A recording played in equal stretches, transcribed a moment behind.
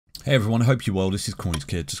Hey everyone, I hope you're well. This is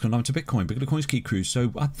CoinsKid. Just going on to Bitcoin, big of the CoinsKid crew.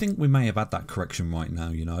 So I think we may have had that correction right now.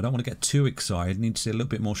 I don't want to get too excited. Need to see a little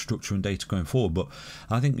bit more structure and data going forward. But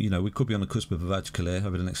I think, we could be on the cusp of a vertical here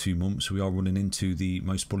over the next few months. We are running into the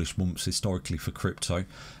most bullish months historically for crypto.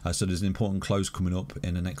 So there's an important close coming up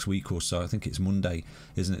in the next week or so. I think it's Monday,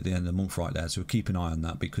 isn't it, the end of the month right there. So keep an eye on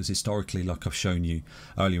that, because historically, like I've shown you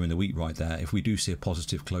earlier in the week right there, if we do see a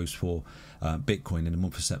positive close for Bitcoin in the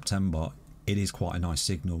month of September, it is quite a nice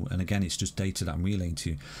signal. And again, it's just data that I'm relaying to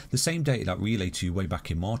you. The same data that I relayed to you way back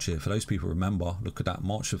in March here. For those people who remember, look at that,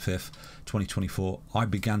 March the 5th, 2024. I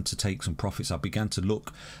began to take some profits. I began to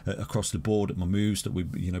look across the board at my moves that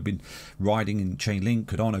we've been riding in Chainlink,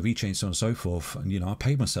 Cardano, VeChain, so on and so forth. And I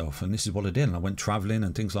paid myself, and this is what I did. And I went traveling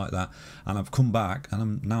and things like that. And I've come back,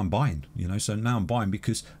 and now I'm buying. So now I'm buying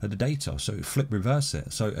because of the data. So flip reverse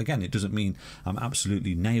it. So again, it doesn't mean I'm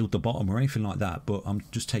absolutely nailed the bottom or anything like that, but I'm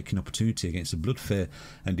just taking opportunity against the blood, fear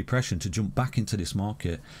and depression to jump back into this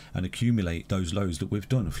market and accumulate those lows that we've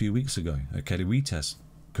done a few weeks ago. Okay, the retest,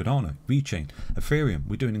 Cardano, VeChain, Ethereum,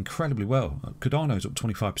 we're doing incredibly well. Cardano's up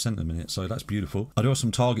 25% in a minute, so that's beautiful. I do have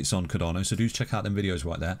some targets on Cardano, so do check out them videos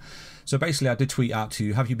right there. So basically, I did tweet out to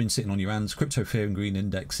you, have you been sitting on your hands? Crypto Ethereum Green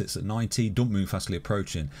Index sits at 90, don't move fastly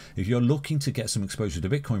approaching. If you're looking to get some exposure to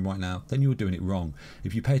Bitcoin right now, then you're doing it wrong.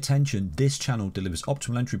 If you pay attention, this channel delivers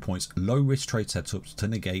optimal entry points, low risk trade setups to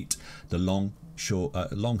negate the long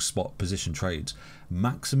spot position trades.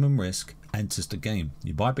 Maximum risk enters the game.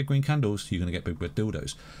 You buy big green candles, you're going to get big red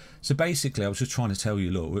dildos. So basically, I was just trying to tell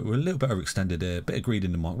you, look, we're a little bit overextended here, a bit of greed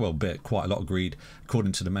in the market, well, quite a lot of greed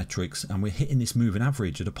according to the metrics, and we're hitting this moving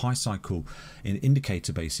average at a pi cycle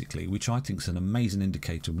indicator basically, which I think is an amazing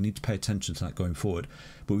indicator. We need to pay attention to that going forward,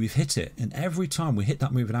 but we've hit it, and every time we hit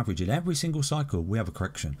that moving average in every single cycle, we have a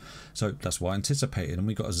correction. So that's what I anticipated, and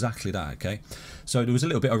we got exactly that. Okay, so there was a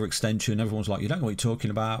little bit overextension. Everyone's like, you don't know what you're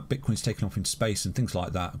talking about, Bitcoin's taking off in space and things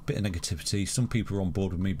like that. A bit of negativity. Some people are on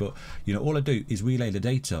board with me, but all I do is relay the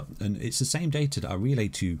data. And it's the same data that I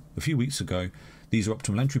relayed to you a few weeks ago. These are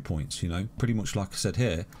optimal entry points, pretty much like I said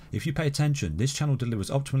here. If you pay attention, this channel delivers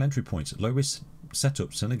optimal entry points, low risk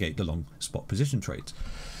setups to negate the long spot position trades.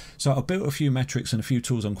 So I've built a few metrics and a few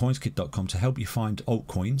tools on CoinsKid.com to help you find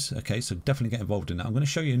altcoins. Okay, so definitely get involved in that. I'm going to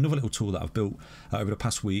show you another little tool that I've built over the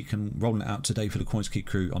past week and rolling it out today for the CoinsKid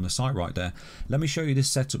crew on the site right there. Let me show you this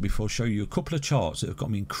setup before I show you a couple of charts that have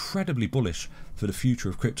got me incredibly bullish for the future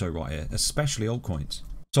of crypto right here, especially altcoins.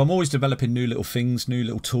 So I'm always developing new little things, new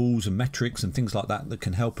little tools and metrics and things like that that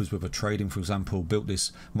can help us with our trading. For example, built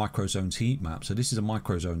this micro zones heat map. So this is a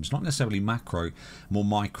micro zone. It's not necessarily macro, more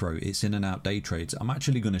micro. It's in and out day trades. I'm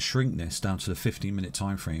actually going to shrink this down to the 15-minute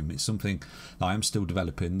time frame. It's something that I am still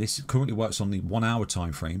developing. This currently works on the 1 hour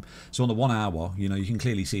time frame. So on the 1 hour, you can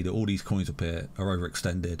clearly see that all these coins up here are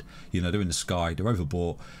overextended. They're in the sky. They're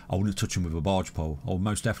overbought. I wouldn't touch them with a barge pole. I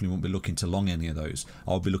most definitely won't be looking to long any of those.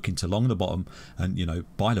 I'll be looking to long the bottom and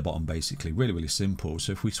buy the bottom basically. Really simple.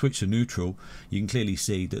 So if we switch to neutral, you can clearly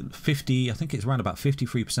see that I think it's around about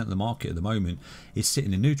 53% of the market at the moment is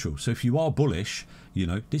sitting in neutral. So if you are bullish,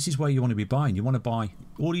 this is where you want to be buying. You want to buy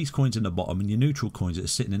all these coins in the bottom and your neutral coins that are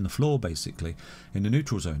sitting in the floor basically in the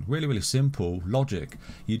neutral zone. Really simple logic.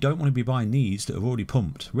 You don't want to be buying these that have already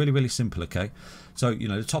pumped. Really simple. Okay, so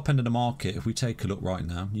the top end of the market, if we take a look right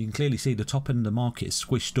now, you can clearly see the top end of the market is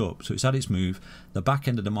squished up, so it's had its move. The back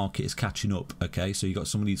end of the market is catching up. Okay, so you got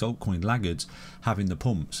some of these altcoin laggards having the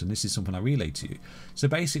pumps, and this is something I relay to you. So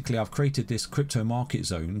basically, I've created this crypto market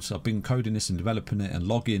zones. I've been coding this and developing it and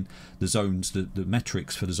logging the zones, the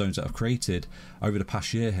metrics for the zones that I've created over the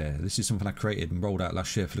past year here. This is something I created and rolled out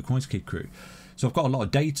last year for the CoinsKid crew. So I've got a lot of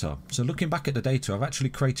data. So looking back at the data, I've actually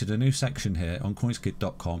created a new section here on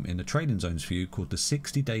CoinsKid.com in the trading zones view called the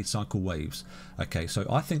 60-day cycle waves. Okay, so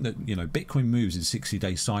I think that Bitcoin moves in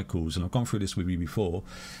 60-day cycles, and I've gone through this with you before.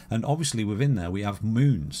 And obviously within there we have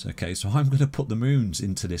moons. Okay, so I'm going to put the moons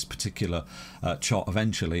into this particular chart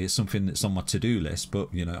eventually. It's something that's on my to-do list, but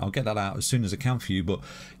I'll get that out as soon as I can for you. But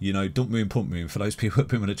dump moon, pump moon, for those people who've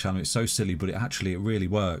been on the channel, it's so silly, but it really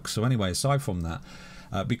works. So anyway, aside from that,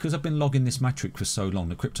 because I've been logging this metric for so long,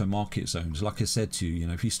 the crypto market zones, like I said to you,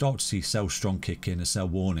 if you start to see sell strong kick in, a sell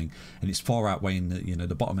warning, and it's far outweighing the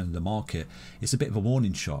the bottom end of the market, it's a bit of a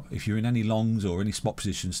warning shot. If you're in any longs or any spot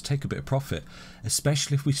positions, take a bit of profit,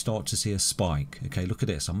 especially if we start to see a spike. Okay, look at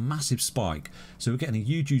this, a massive spike. So we're getting a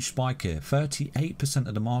huge spike here. 38%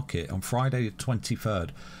 of the market on Friday the 23rd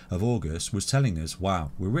of August was telling us,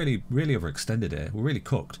 wow, we're really overextended here, we're really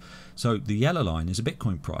cooked. So the yellow line is a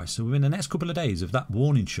Bitcoin price. So within the next couple of days of that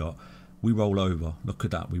warning shot, we roll over. Look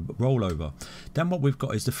at that, we roll over. Then what we've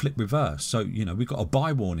got is the flip reverse. So, you know, we've got a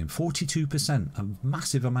buy warning. 42%, a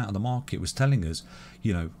massive amount of the market was telling us,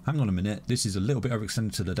 you know, hang on a minute, this is a little bit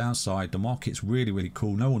overextended to the downside. The market's really, really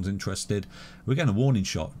cool. No one's interested. We're getting a warning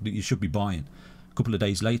shot that you should be buying. A couple of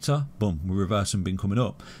days later, boom, we're reversing, been coming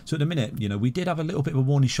up. So at the minute, you know, we did have a little bit of a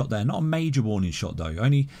warning shot there, not a major warning shot though,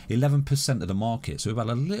 only 11% of the market. So we've had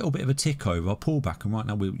a little bit of a tick over, a pullback, and right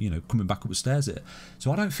now we're, you know, coming back up the stairs it.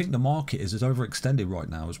 So I don't think the market is as overextended right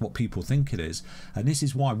now as what people think it is. And this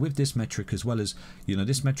is why with this metric, as well as, you know,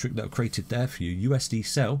 this metric that I've created there for you, USD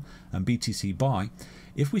sell and BTC buy,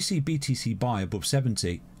 if we see BTC buy above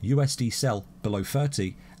 70, USD sell below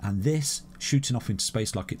 30, and this shooting off into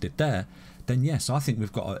space like it did there, then yes, I think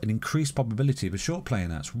we've got an increased probability of a short play in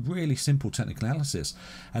that. It's really simple technical analysis.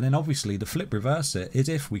 And then obviously the flip reverse it is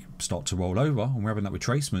if we start to roll over and we're having that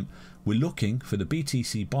retracement, we're looking for the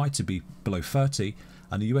BTC buy to be below 30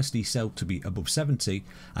 and the USD sell to be above 70,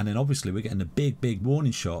 and then obviously we're getting the big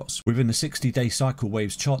warning shots within the 60-day cycle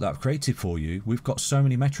waves chart that I've created for you. We've got so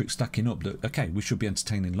many metrics stacking up that, okay, we should be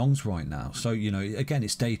entertaining longs right now. So, you know, again,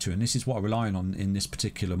 it's data, and this is what I rely on in this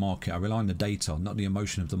particular market. I rely on the data, not the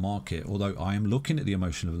emotion of the market, although I am looking at the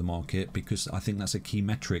emotion of the market because I think that's a key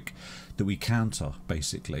metric that we counter,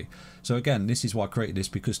 basically. So again, this is why I created this,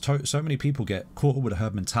 because so many people get caught up with a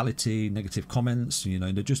herd mentality, negative comments, you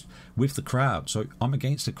know, they're just with the crowd. So I'm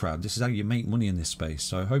against the crowd. This is how you make money in this space.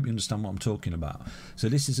 So I hope you understand what I'm talking about. So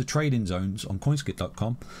this is the trading zones on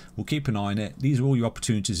CoinsKid.com. We'll keep an eye on it. These are all your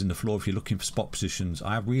opportunities in the floor if you're looking for spot positions.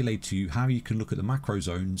 I have relayed to you how you can look at the macro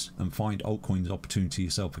zones and find altcoins opportunity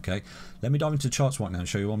yourself, okay? Let me dive into the charts right now and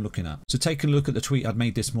show you what I'm looking at. So taking a look at the tweet I'd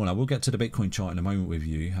made this morning, I will get to the Bitcoin chart in a moment with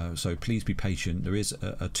you, so please be patient. There is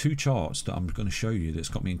two charts that I'm going to show you that's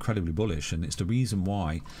got me incredibly bullish, and it's the reason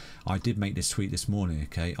why I did make this tweet this morning,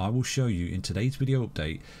 okay? I will show you in today's video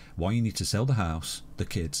update why you need to sell the house, the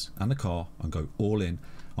kids and the car and go all in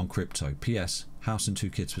on crypto. PS, house and 2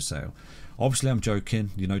 kids for sale. Obviously I'm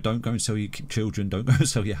joking, you know, don't go and sell your children, don't go and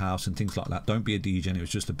sell your house and things like that. Don't be a degen, it was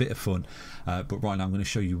just a bit of fun. But right now I'm going to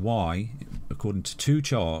show you why, according to two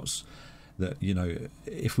charts, that, you know,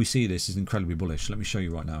 if we see this is incredibly bullish. Let me show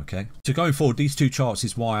you right now, okay? So going forward, these two charts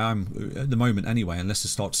is why I'm, at the moment anyway, unless I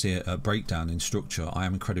start to see a breakdown in structure, I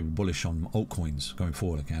am incredibly bullish on altcoins going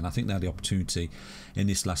forward again. I think they're the opportunity in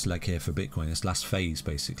this last leg here for Bitcoin, this last phase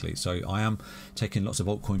basically. So I am taking lots of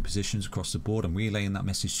altcoin positions across the board. I'm relaying that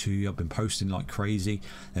message to you. I've been posting like crazy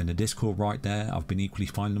in the Discord right there. I've been equally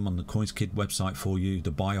finding them on the CoinsKid website for you, the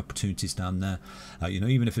buy opportunities down there. You know,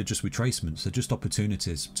 even if they're just retracements, they're just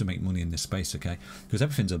opportunities to make money in this space, okay? Because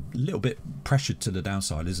everything's a little bit pressured to the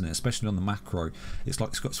downside, isn't it? Especially on the macro, it's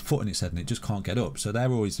like it's got its foot in its head and it just can't get up. So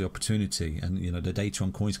they're always the opportunity, and you know, the data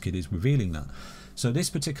on CoinsKid is revealing that. So this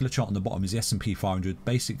particular chart on the bottom is the S&P 500,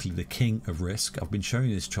 basically the king of risk. I've been showing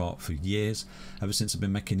you this chart for years. Ever since I've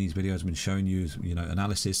been making these videos, I've been showing you, you know,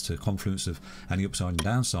 analysis to confluence of any upside and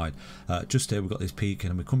downside. Just here we've got this peak,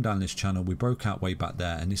 and then we come down this channel. We broke out way back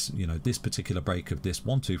there, and this, you know, this particular break of this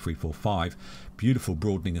 1, 2, 3, 4, 5, beautiful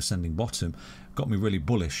broadening ascending bottom, got me really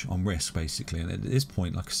bullish on risk basically. And at this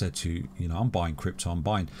point, like I said to you, you know, I'm buying crypto, I'm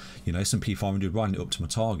buying, you know, S&P 500, riding it up to my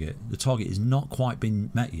target. The target is not quite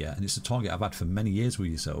been met yet, and it's a target I've had for many years with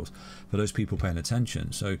yourselves, for those people paying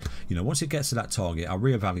attention. So, you know, once it gets to that target, I'll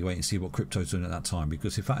reevaluate and see what crypto's doing at that time,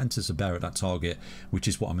 because if that enters a bear at that target, which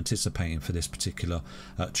is what I'm anticipating for this particular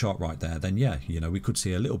chart right there, then yeah, you know, we could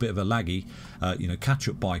see a little bit of a laggy, you know, catch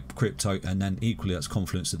up by crypto, and then equally that's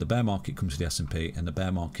confluence that the bear market comes to the S&P, and the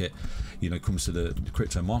bear market, you know, comes to the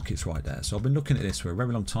crypto markets right there. So I've been looking at this for a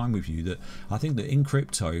very long time with you, that I think that in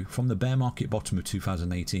crypto, from the bear market bottom of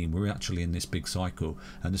 2018, we're actually in this big cycle,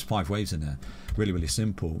 and there's 5 waves in there. Really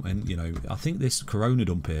simple. And you know, I think this corona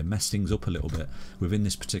dump here messed things up a little bit within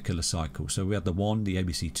this particular cycle. So we had the 1, the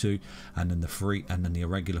ABC 2, and then the 3, and then the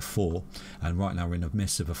irregular 4, and right now we're in the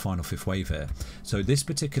midst of a final 5th wave here. So this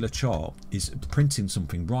particular chart is printing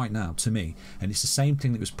something right now to me, and it's the same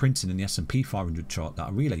thing that was printing in the S&P 500 chart that I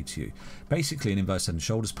relayed to you. Basically an inverse head and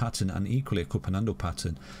shoulders pattern, and equally a cup and handle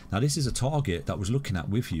pattern. Now this is a target that I was looking at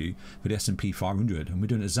with you for the S&P 500, and we're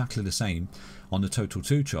doing exactly the same on the total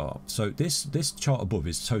 2 chart. So this chart above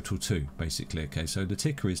is total 2 basically, okay? So the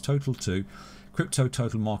ticker is total 2, crypto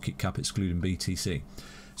total market cap excluding BTC.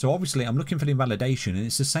 So obviously I'm looking for the invalidation, and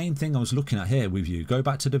it's the same thing I was looking at here with you. Go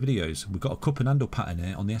back to the videos. We've got a cup and handle pattern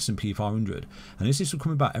here on the S&P 500, and this is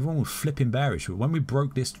coming back. Everyone was flipping bearish, but when we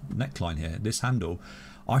broke this neckline here, this handle,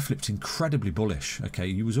 I flipped incredibly bullish. Okay,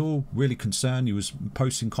 you was all really concerned. You was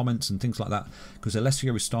posting comments and things like that because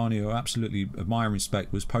Alessio Ristani, who I absolutely admire and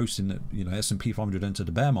respect, was posting that, you know, S&P 500 entered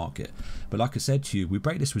the bear market. But like I said to you, we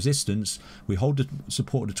break this resistance, we hold the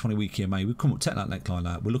support of the 20-week EMA, we come up, take that neckline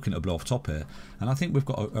out, we're looking at a blow off top here, and I think we've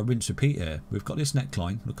got a rinse repeat here. We've got this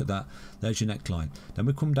neckline, look at that, there's your neckline. Then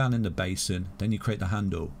we come down in the basin, then you create the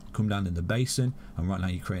handle, come down in the basin, and right now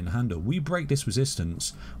you're creating a handle. We break this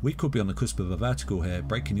resistance, we could be on the cusp of a vertical here,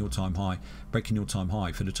 breaking the all-time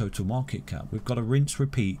high, for the total market cap. We've got a rinse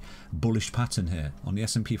repeat bullish pattern here on the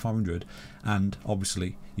S&P 500 and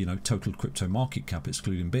obviously, you know, total crypto market cap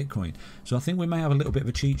excluding Bitcoin. So I think we may have a little bit of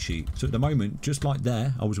a cheat sheet. So at the moment, just like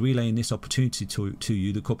there, I was relaying this opportunity to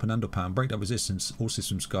you, the cup and handle pattern, break that resistance, all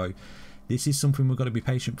systems go. This is something we've got to be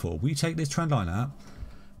patient for. We take this trend line out.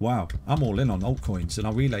 Wow, I'm all in on altcoins, and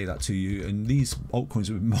I'll relay that to you. And these altcoins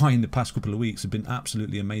that we've been buying the past couple of weeks have been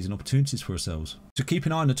absolutely amazing opportunities for ourselves. So keep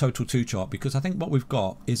an eye on the total 2 chart, because I think what we've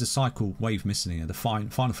got is a cycle wave missing here. The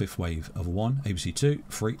final fifth wave of 1, ABC 2,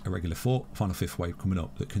 3, a regular 4, final fifth wave coming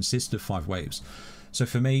up that consists of 5 waves. So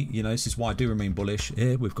for me, you know, this is why I do remain bullish.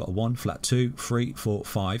 Here we've got a 1, flat 2, 3, 4,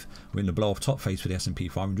 5. We're in the blow off top phase for the S&P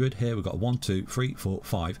 500. Here we've got a 1, 2, 3, 4,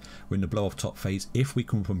 5. We're in the blow off top phase. If we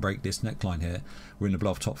come up and break this neckline here, we're in the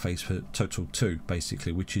blow off top phase for total 2,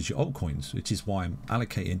 basically, which is your altcoins, which is why I'm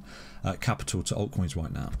allocating capital to altcoins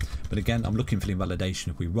right now. But again, I'm looking for the invalidation.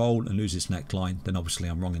 If we roll and lose this neckline, then obviously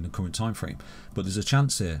I'm wrong in the current time frame. But there's a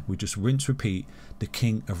chance here. We just rinse repeat the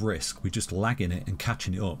king of risk. We're just lagging it and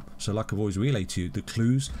catching it up. So like I've always relayed to you, the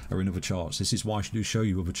clues are in other charts. This is why I do show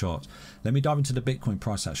you other charts. Let me dive into the Bitcoin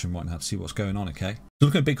price action right now to see what's going on, okay?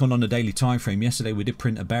 Looking at Bitcoin on the daily time frame, yesterday we did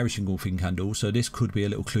print a bearish engulfing candle, so this could be a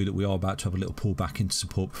little clue that we are about to have a little pullback into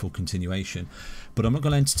support before continuation. But I'm not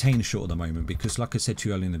going to entertain a short at the moment because, like I said to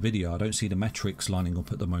you earlier in the video, I don't see the metrics lining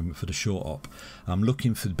up at the moment for the short op. I'm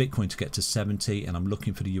looking for Bitcoin to get to 70 and I'm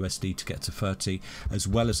looking for the USD to get to 30, as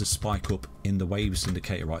well as a spike up in the waves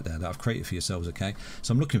indicator right there that I've created for yourselves, okay?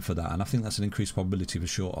 So I'm looking for that, and I think that's an increased probability of a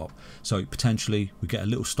short op. So potentially we get a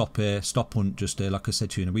little stop here, stop hunt just there, like I said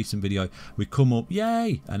to you in a recent video. We come up,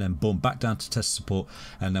 yay, and then boom, back down to test support,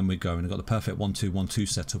 and then we go, and I've got the perfect 1-2-1-2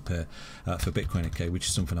 setup here for Bitcoin, okay, which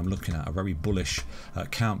is something I'm looking at, a very bullish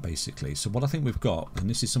count basically. So what I think we've got, and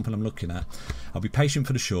this is something I'm looking at, I'll be patient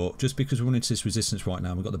for the short, just because we're running into this resistance right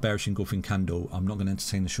now. We've got the bearish engulfing candle. I'm not going to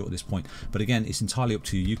entertain the short at this point, but again, it's entirely up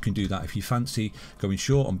to you. You can do that if you fancy going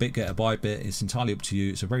short on BitGet or Bybit. It's entirely up to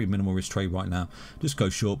you. It's a very minimal risk trade right now. Just go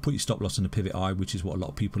short, put your stop loss on the pivot eye, which is what a lot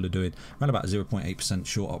of people are doing, around about 0.8%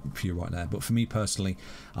 short up for you right there. But for me personally,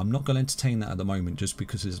 I'm not going to entertain that at the moment, just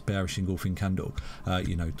because it's bearish engulfing candle,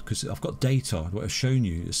 you know, because I've got data, what I've shown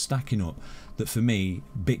you is stacking up, that for me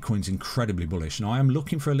Bitcoin's incredibly bullish. Now I am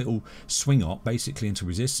looking for a little swing up basically into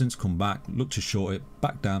resistance, come back, look to short it,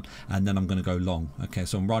 back down, and then I'm going to go long. Okay,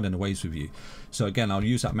 so I'm riding the waves with you. So again, I'll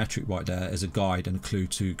use that metric right there as a guide and a clue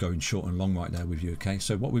to going short and long right there with you. Okay,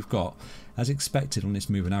 so what we've got as expected on this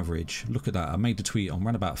moving average, look at that. I made the tweet on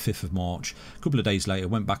around about 5th of March. A couple of days later,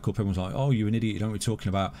 went back up. Everyone's like, oh, you're an idiot, you don't know what you're talking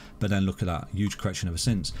about. But then look at that, huge correction ever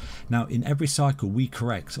since. Now, in every cycle, we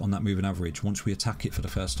correct on that moving average once we attack it for the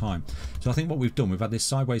first time. So I think what we've done, we've had this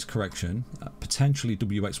sideways correction, potentially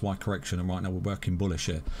WXY correction, and right now we're working bullish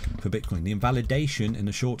here for Bitcoin. The invalidation in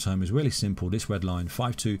the short term is really simple. This red line,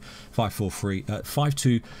 52543,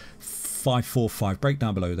 52545, break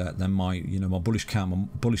down below that, then my, you know, my bullish count, my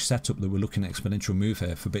bullish setup that we're looking at exponential move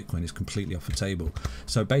here for Bitcoin is completely off the table.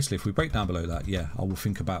 So basically, if we break down below that, yeah, I will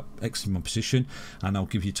think about exiting my position, and I'll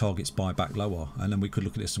give you targets buy back lower, and then we could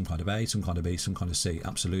look at this some kind of A, some kind of B, some kind of C,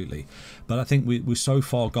 absolutely. But I think we're so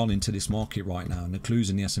far gone into this market right now, and the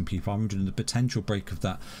clues in the S&P 500 and the potential break of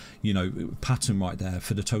that, you know, pattern right there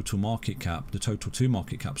for the total market cap, the total 2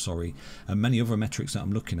 market cap, sorry, and many other metrics that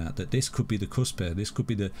I'm looking at, that this could be the cusp here. This could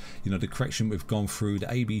be the, you know, the correction we've gone through, the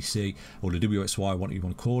ABC or the WXY, what you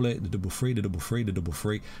want to call it, the double three, the double three, the double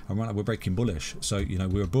three, and right now we're breaking bullish. So, you know,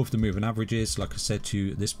 we're above the moving averages. Like I said to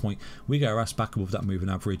you, at this point, we get our ass back above that moving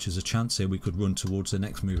average. There's a chance here we could run towards the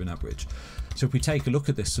next moving average. So if we take a look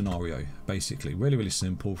at this scenario, basically, really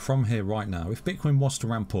simple, from here right now, if Bitcoin was to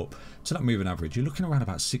ramp up to that moving average, you're looking around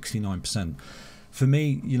about 69%. For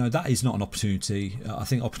me, you know, that is not an opportunity. I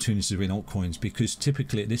think opportunities are in altcoins, because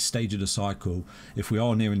typically at this stage of the cycle, if we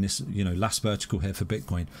are nearing this, you know, last vertical here for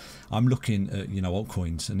Bitcoin, I'm looking at, you know,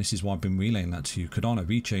 altcoins, and this is why I've been relaying that to you. Cardano,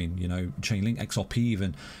 VeChain, you know, Chainlink, XRP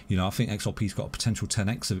even, you know, I think XRP's got a potential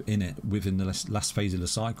 10x in it within the last phase of the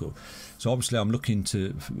cycle. So obviously I'm looking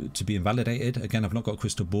to be invalidated. Again, I've not got a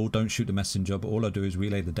crystal ball, don't shoot the messenger, but all I do is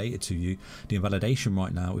relay the data to you. The invalidation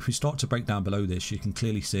right now, if we start to break down below this, you can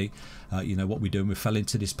clearly see, you know, what we do doing, we fell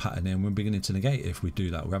into this pattern here, and we're beginning to negate it if we do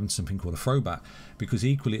that. We're having something called a throwback, because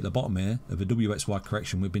equally at the bottom here of the WXY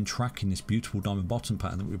correction, we've been tracking this beautiful diamond bottom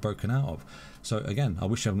pattern that we've broken out of. So again, I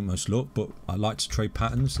wish I had the most luck, but I like to trade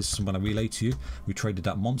patterns. This is something I relay to you. We traded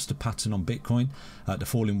that monster pattern on Bitcoin at the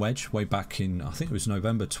falling wedge way back in, I think it was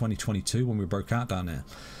November 2022 when we broke out down there.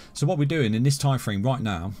 So what we're doing in this time frame right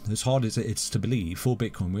now, as hard as it is to believe for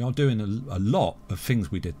Bitcoin, we are doing a lot of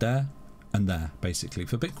things we did there and there basically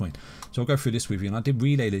for Bitcoin. So I'll go through this with you, and I did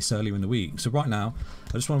relay this earlier in the week. So right now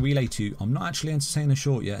I just want to relay to you, I'm not actually entertaining a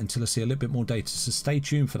short yet until I see a little bit more data, so stay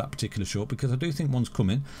tuned for that particular short, because I do think one's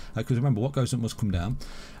coming, because remember, what goes up must come down,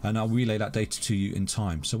 and I'll relay that data to you in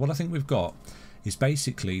time. So what I think we've got is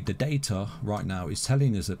basically the data right now is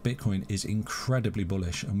telling us that Bitcoin is incredibly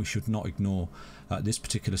bullish, and we should not ignore this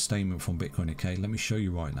particular statement from Bitcoin. Okay, let me show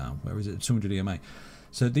you right now. Where is it? 200 EMA.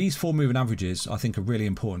 So these 4 moving averages I think are really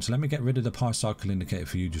important. So let me get rid of the pi cycle indicator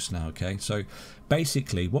for you just now. Okay, so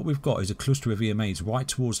basically what we've got is a cluster of EMAs right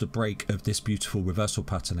towards the break of this beautiful reversal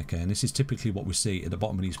pattern. Okay, and this is typically what we see at the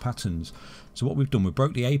bottom of these patterns. So what we've done, we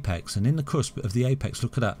broke the apex, and in the cusp of the apex,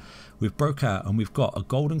 look at that, we've broke out and we've got a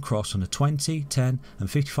golden cross on the 20, 10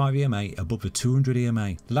 and 55 EMA above the 200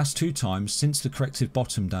 EMA. The last 2 times since the corrective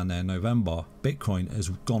bottom down there in November, Bitcoin has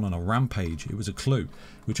gone on a rampage. It was a clue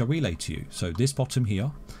which I relayed to you. So this bottom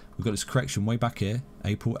here, we've got this correction way back here,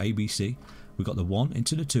 April ABC. We got the 1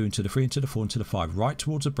 into the 2 into the 3 into the 4 into the 5. Right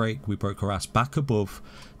towards the break, we broke our ass back above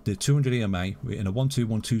the 200 EMA. We're in a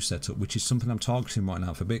 1-2-1-2 setup, which is something I'm targeting right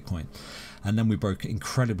now for Bitcoin. And then we broke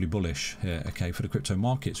incredibly bullish here, okay, for the crypto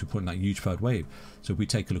markets. We're putting that huge third wave. So if we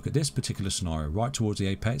take a look at this particular scenario, right towards the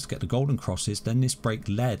apex, get the golden crosses, then this break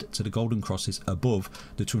led to the golden crosses above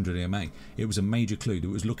the 200 EMA. It was a major clue that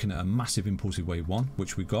was looking at a massive impulsive wave 1,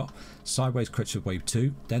 which we got, sideways corrective wave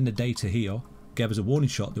 2, then the data here gave us a warning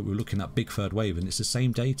shot that we were looking at big third wave, and it's the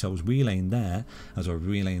same data I was relaying there as I was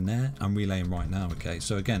relaying there. I'm relaying right now. Okay,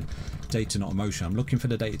 so again, data not emotion. I'm looking for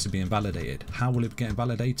the data to be invalidated. How will it get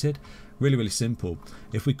invalidated? Really simple.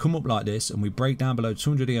 If we come up like this and we break down below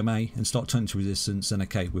 200 EMA and start turning to resistance, then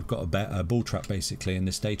okay, we've got a bull trap basically, and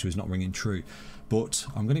this data is not ringing true. But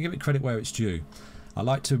I'm going to give it credit where it's due. I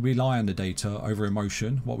like to rely on the data over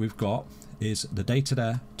emotion. What we've got is the data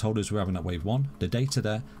there told us we're having that wave 1. The data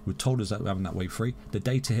there told us that we're having that wave 3. The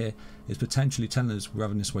data here is potentially telling us we're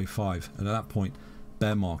having this wave 5. And at that point,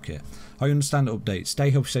 bear market. I understand the update. Stay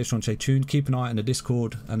healthy, stay strong, stay tuned. Keep an eye on the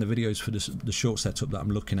Discord and the videos for the short setup that I'm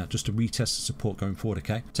looking at, just to retest the support going forward,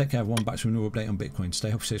 okay? Take care, everyone. Back to a new update on Bitcoin. Stay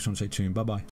healthy, stay strong, stay tuned. Bye-bye.